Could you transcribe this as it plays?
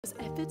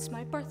If it's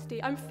my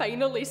birthday, I'm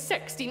finally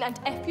 16, and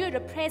if you're a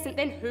present,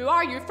 then who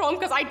are you from?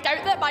 Because I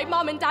doubt that my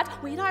mum and dad...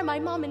 Where are my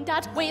mum and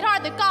dad? Where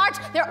are the guards?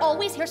 They're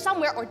always here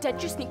somewhere, or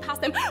did you sneak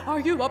past them?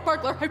 Are you a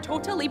burglar? How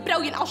totally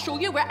brilliant. I'll show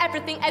you where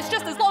everything is,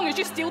 just as long as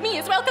you steal me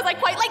as well, because I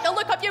quite like the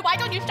look of you. Why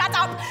don't you shut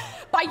up?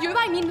 By you,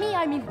 I mean me.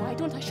 I mean, why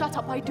don't I shut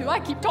up? Why do I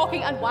keep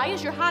talking? And why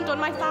is your hand on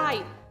my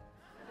thigh?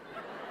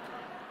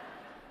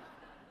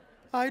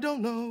 I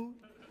don't know.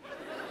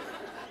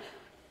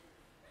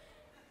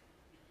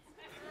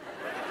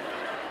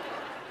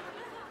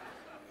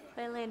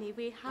 Well,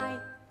 anyway, hi.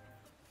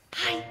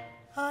 Hi.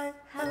 Hi.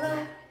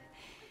 Hello.